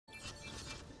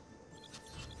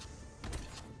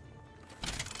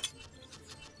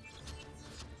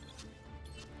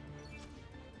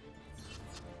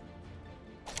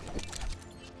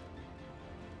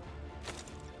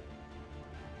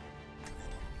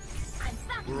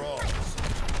We're all.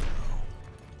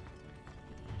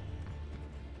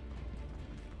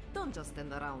 Don't just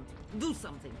stand around. Do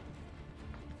something.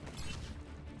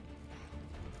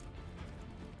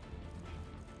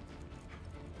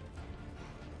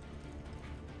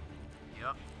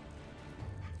 Yep.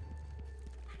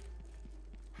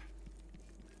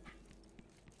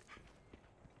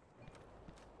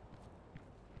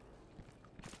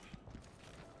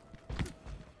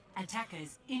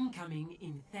 Attackers incoming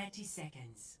in 30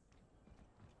 seconds.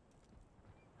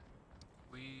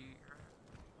 We're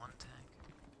one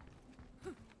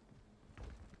tank.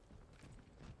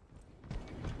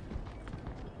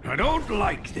 I don't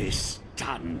like this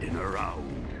standing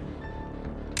around.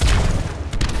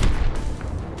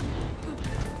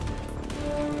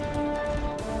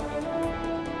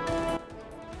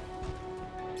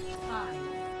 Five,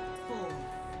 four,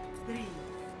 three,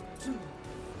 two,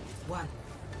 one.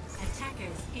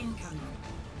 Attackers incoming.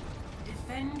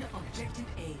 Defend objective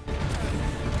A.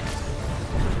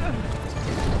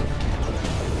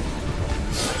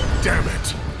 Damn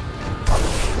it!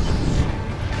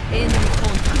 Enemy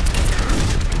contact.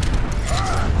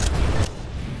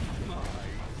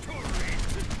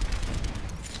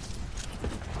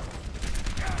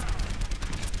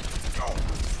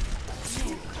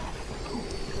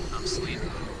 I'm sleeping.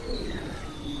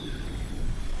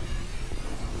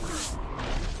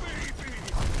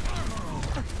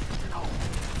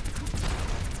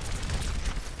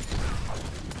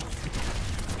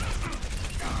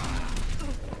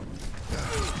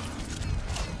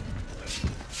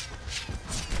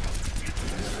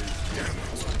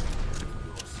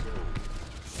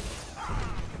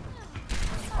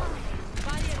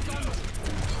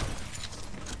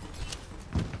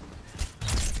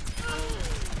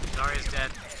 Zarya's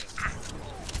dead.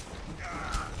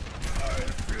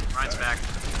 Ryan's back.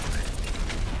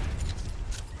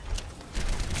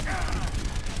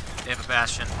 They have a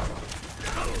Bastion.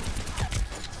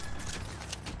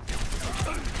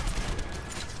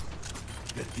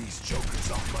 Get these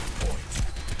jokers off my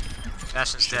point.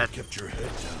 Bastion's dead. Kept your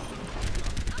head down.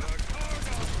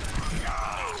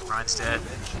 Ryan's dead.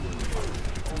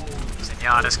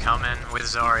 Zenyatta's coming with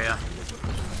Zarya.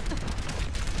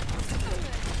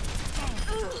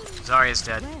 Zarya's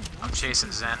dead. I'm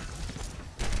chasing Zen.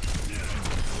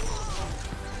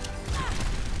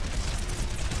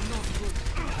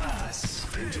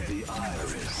 Into the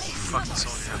iris. Fucking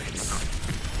soldier.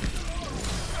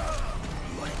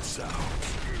 Lights out.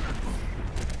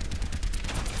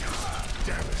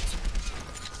 Damn it.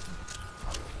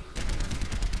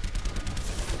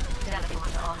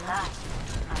 Telephone online.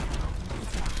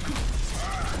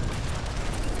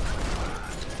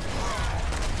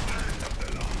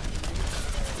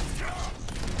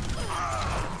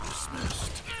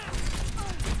 Dismissed.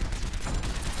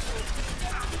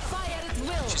 Fire at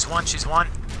will. She's one, she's one.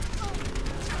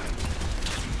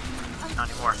 Not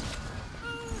anymore.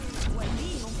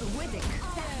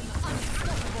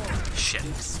 Shit.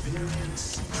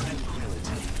 Experience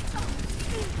tranquility.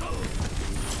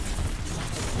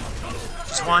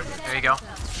 She's one. There you go.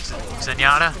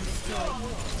 Zenyatta.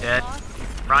 Dead.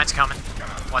 Ryan's coming.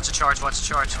 Watch the charge, watch the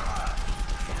charge.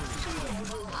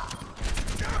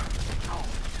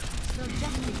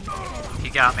 He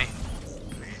got me.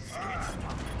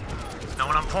 No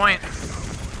one on point.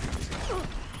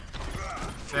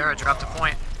 Farah dropped a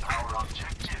point. Our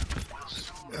objective will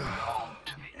soon be home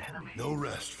to the enemy. No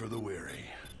rest for the weary.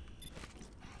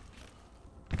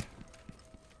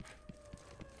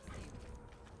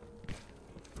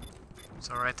 It's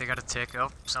alright, they got a tick.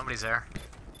 Oh, somebody's there.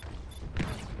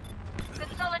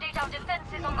 Consolidate our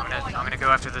defenses on the point. I'm gonna go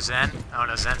after the Zen. Oh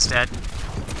no, Zen's dead.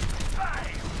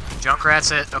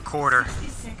 Junkrat's at a quarter. 60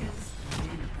 seconds.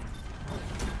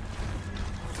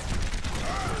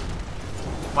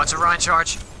 Watch a Ryan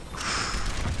charge.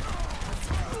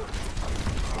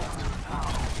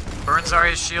 Burn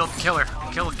Zarya's shield. Kill her.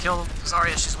 Kill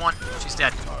Zarya. She's one. She's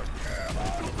dead.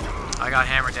 I got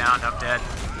hammered down. I'm dead.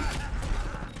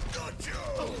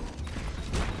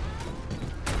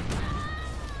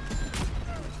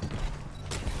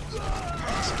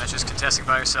 Symmetra's contesting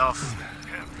by herself.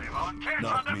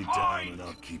 Knock me down and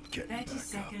I'll keep getting 30 back up.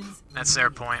 seconds. That's their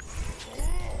point.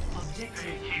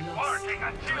 Objective lost.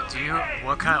 Do you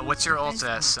what's your ult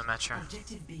at, Symmetra?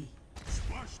 Objective B.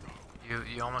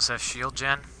 You almost have shield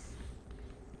gen?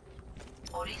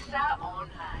 Orisa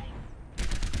online.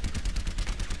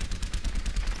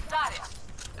 Zarya,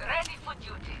 ready for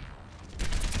duty.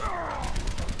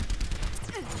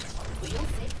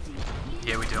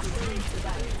 Yeah, we do.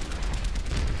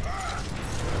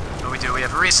 Oh, we do. We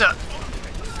have Orisa.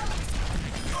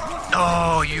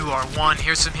 Oh, you are one.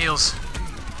 Here's some heals.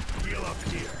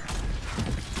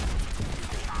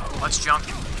 Let's junk.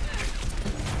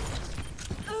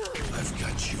 I've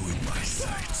got you in my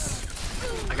sights.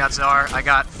 I got Czar. I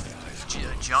got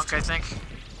junk, I think.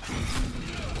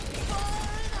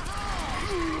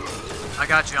 I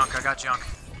got junk. I got junk.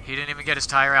 He didn't even get his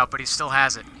tire out, but he still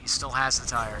has it. He still has the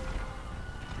tire.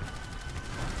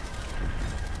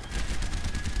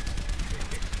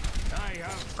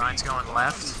 Ryan's going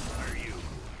left.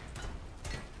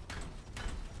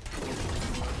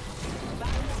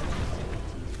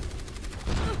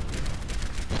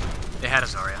 They had a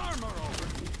Zarya.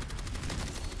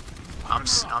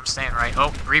 I'm staying right.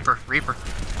 Oh, Reaper.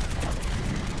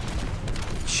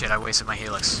 Shit, I wasted my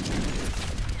Helix.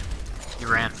 He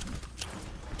ran.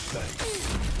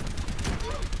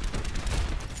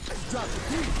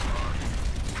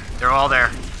 They're all there.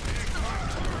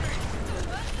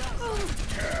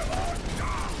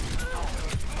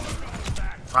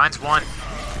 Ryan's one.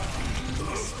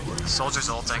 Soldier's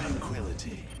ulting.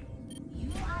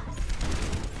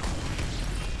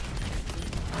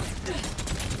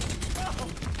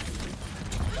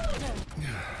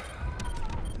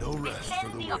 No rest for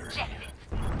the Defend the weary. objective.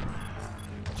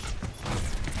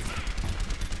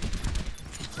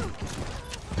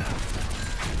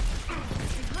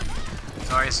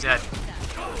 Zarya's dead.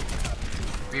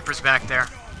 Reaper's back there.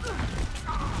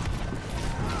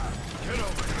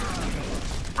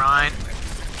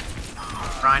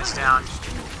 Ryan's down.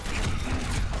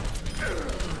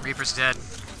 Reaper's dead.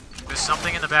 There's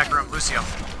something in the back room. Lucio.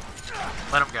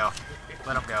 Let him go.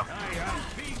 Let him go.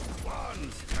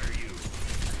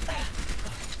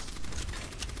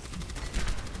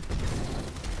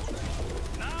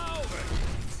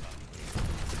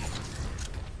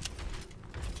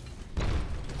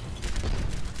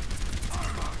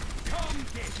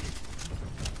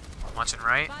 Watching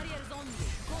right.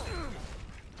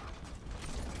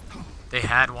 They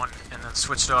had one and then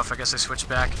switched off. I guess they switched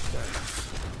back.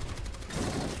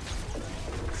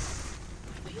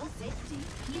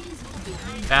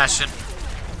 Bastion.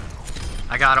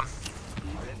 I got him.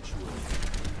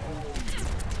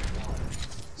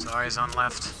 Sorry, he's on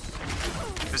left.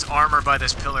 There's armor by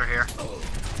this pillar here.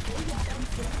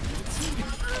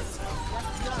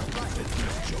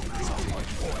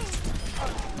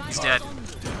 He's dead.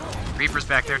 Reaper's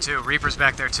back there too. Reaper's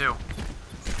back there too.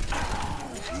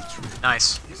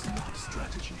 Nice.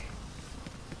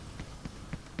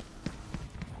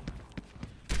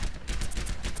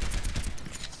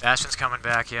 Bastion's coming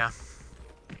back, yeah.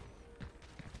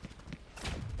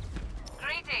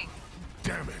 Greeting.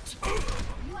 Damn it.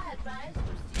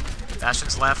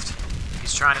 Bastion's left.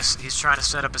 He's trying to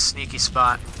set up a sneaky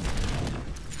spot.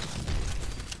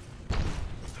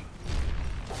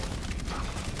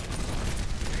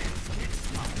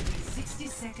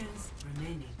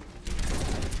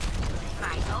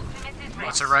 My ultimate is ready.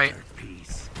 What's it right?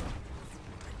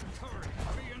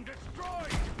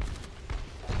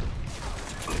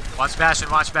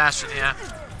 Watch Bastion, yeah.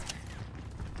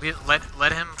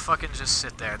 Let him fucking just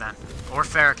sit there then. Or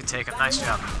Farrah can take him. Nice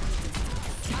job.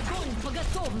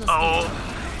 Oh.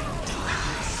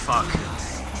 Fuck.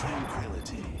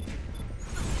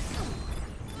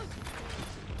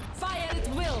 Fire at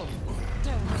will.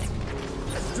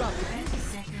 Drop it. 30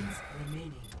 seconds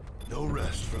remaining. No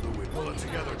rest for the weary. Pull it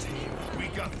together, team. We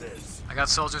got this. I got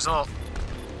Soldier's ult.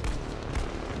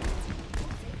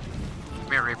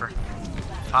 Come here, Reaper.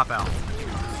 Pop out.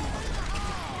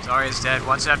 Zarya's dead.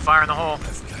 Watch that fire in the hole.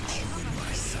 I've got you in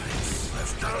my sights.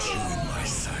 I've got you in my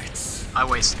sights. I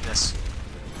wasted this.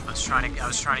 I was trying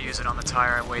to use it on the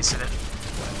tire. I wasted it.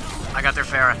 I got their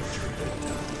Farrah.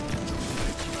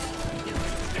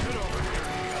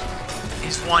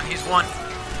 He's one.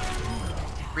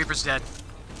 Reaper's dead.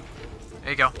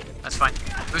 There you go. That's fine.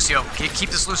 Lucio, keep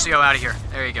this Lucio out of here.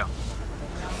 There you go.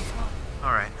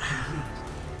 All right.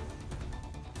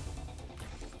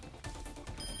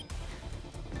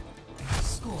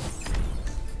 Score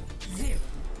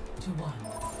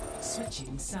 0-1.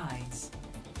 Switching sides.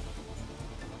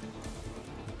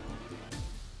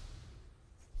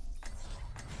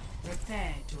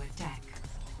 Prepare to attack.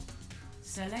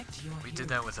 Select your We did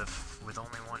that with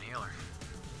only one healer.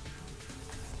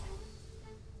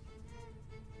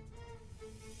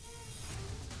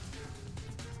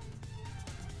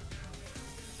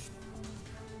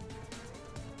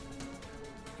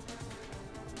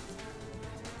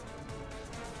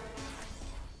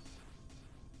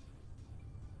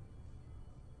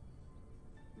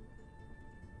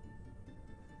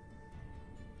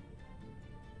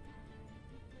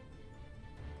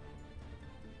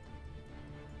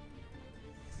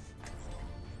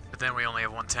 Then we only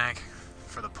have one tank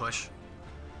for the push.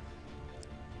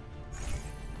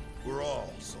 We're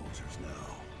all soldiers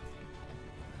now.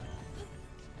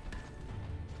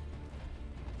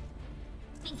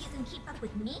 think you can keep up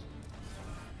with me?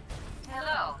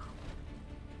 Hello.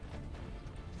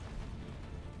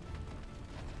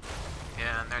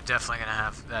 Yeah, and they're definitely gonna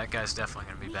have that guy's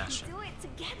definitely gonna be Bastion. Do it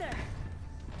together.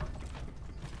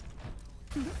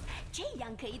 这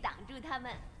样可以挡住他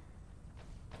们。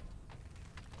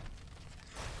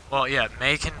 Well, yeah,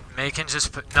 Mei can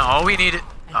just put. No, all we need.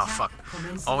 Oh fuck.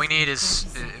 All we need is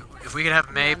if we could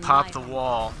have Mei pop the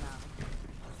wall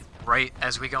right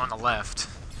as we go on the left.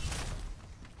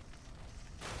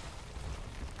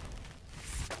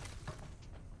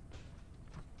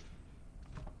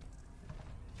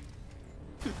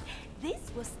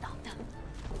 This will stop them.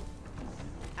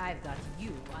 I've got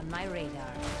you on my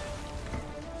radar.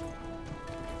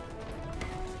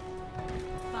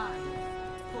 5,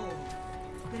 4,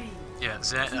 3. Yeah,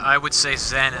 Zen, I would say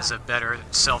Zen is a better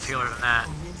self-healer than that.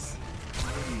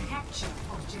 Capture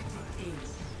objective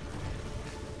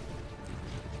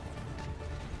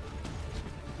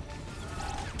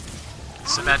A.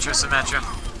 Symmetra, Symmetra.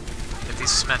 Get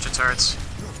these Symmetra turrets.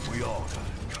 We all got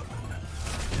it coming.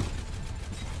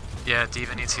 Yeah,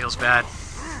 D.Va needs heals bad.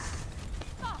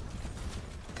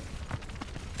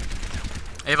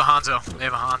 Ava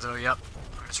Hanzo, yep.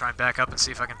 I'm gonna try and back up and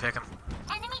see if I can pick him.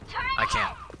 Enemy turret. I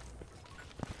can't.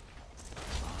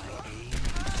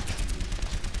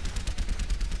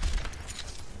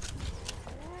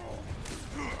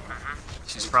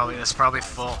 That's probably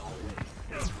full.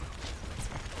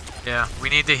 Yeah, we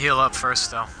need to heal up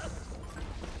first though.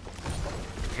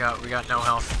 We got no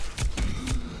health.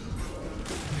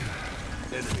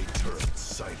 Enemy turret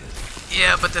sighted.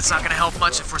 Yeah, but that's not gonna help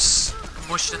much if we're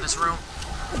mushed in this room.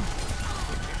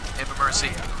 They have a Mercy.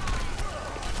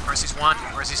 Mercy's one.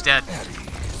 Mercy's dead.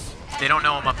 They don't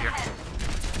know I'm up here.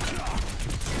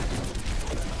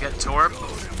 Get Torb.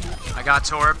 I got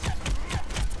Torb.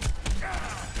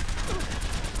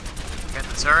 Get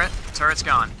the turret. Turret's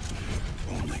gone.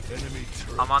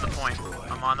 I'm on the point.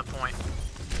 I'm on the point.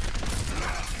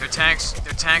 Their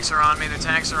tanks are on me. Their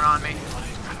tanks are on me.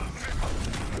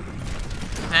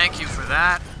 Thank you for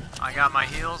that. I got my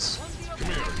heals.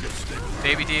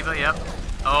 Baby D.Va, yep.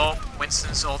 Oh,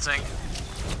 Winston's ulting.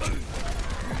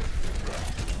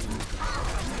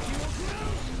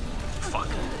 Fuck.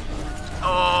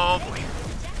 Oh boy.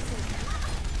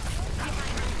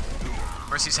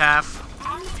 Mercy's half.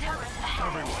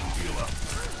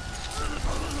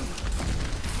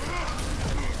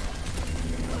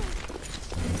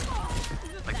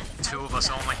 Like 2 of us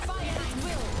only.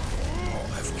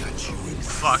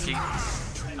 Fuck,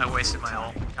 I wasted my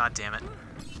ult. God damn it.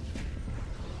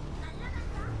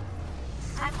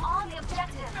 I'm on the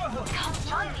objective. Come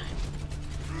join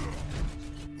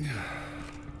me.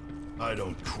 I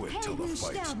don't quit till the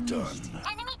fight's done.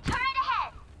 Enemy turret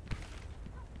ahead.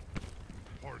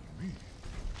 Pardon me.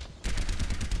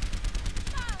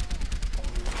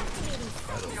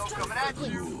 I don't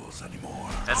take rules anymore.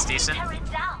 That's decent.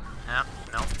 Turret down. Yep,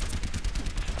 nope.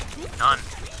 None.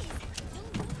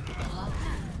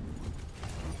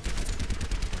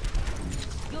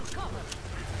 You're covered.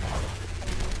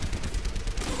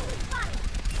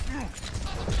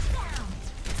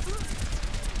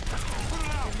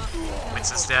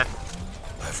 Winston's dead.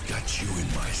 I've got you in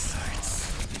my sights.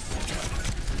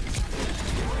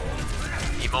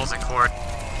 He molten cord.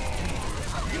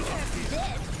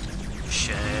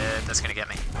 Shit, that's gonna get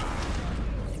me.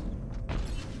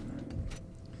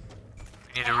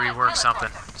 We need to rework something.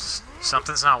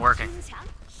 Something's not working.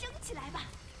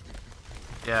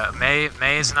 Yeah,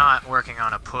 May is not working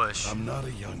on a push. I'm not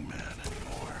a young man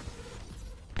anymore.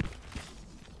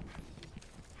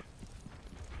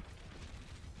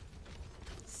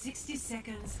 $60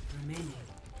 seconds remaining.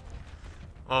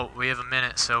 Well, we have a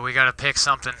minute, so we gotta pick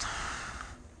something.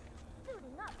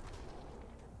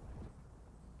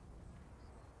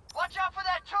 Watch out for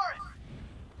that turret!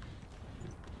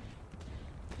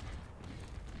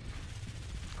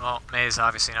 Well, May's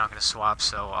obviously not gonna swap,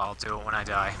 so I'll do it when I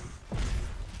die.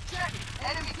 Check!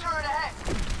 Enemy turret ahead!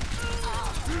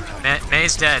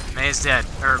 May's dead. May's dead.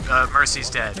 Or, Mercy's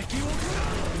dead.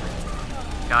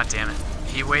 God damn it.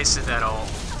 He wasted that ult.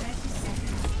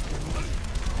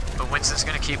 But Winston's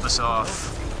gonna keep us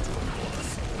off.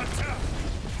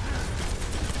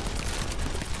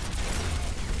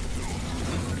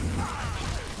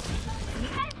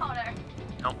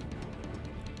 Nope.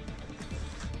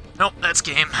 Nope, that's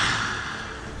game.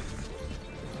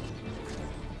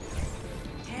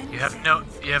 You have no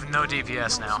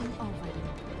DPS now.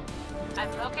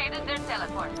 I've located their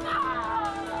teleport.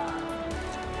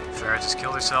 Farrah just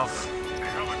killed herself.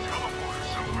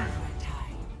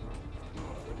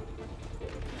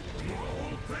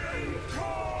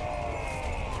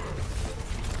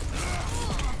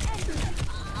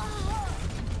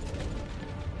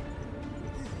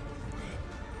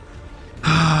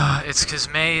 It's because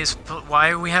Mei is...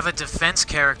 Why we have a defense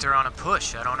character on a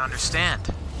push? I don't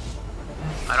understand.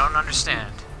 I don't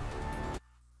understand.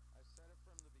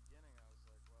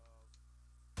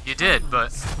 You did,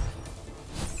 but...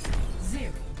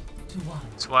 0 to 1.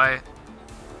 That's why...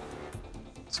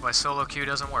 That's why solo queue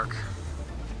doesn't work.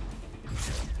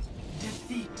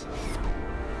 Defeat.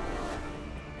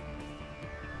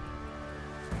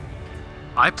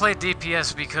 I played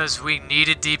DPS because we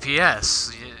needed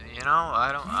DPS. You know,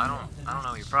 I don't know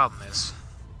what your problem is.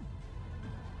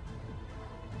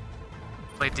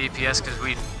 Played DPS because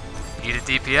we needed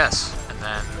DPS, and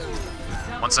then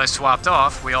once I swapped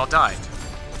off, we all died.